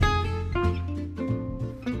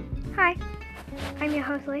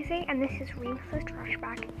your host Lacey, and this is Relentless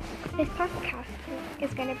Trashback. This podcast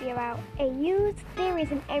is going to be about AUs, theories,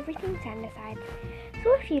 and everything Sandicides.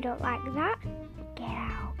 So if you don't like that, get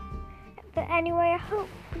out. But anyway, I hope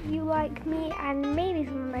you like me and maybe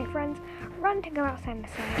some of my friends run to go out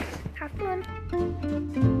Sandicides. Have fun.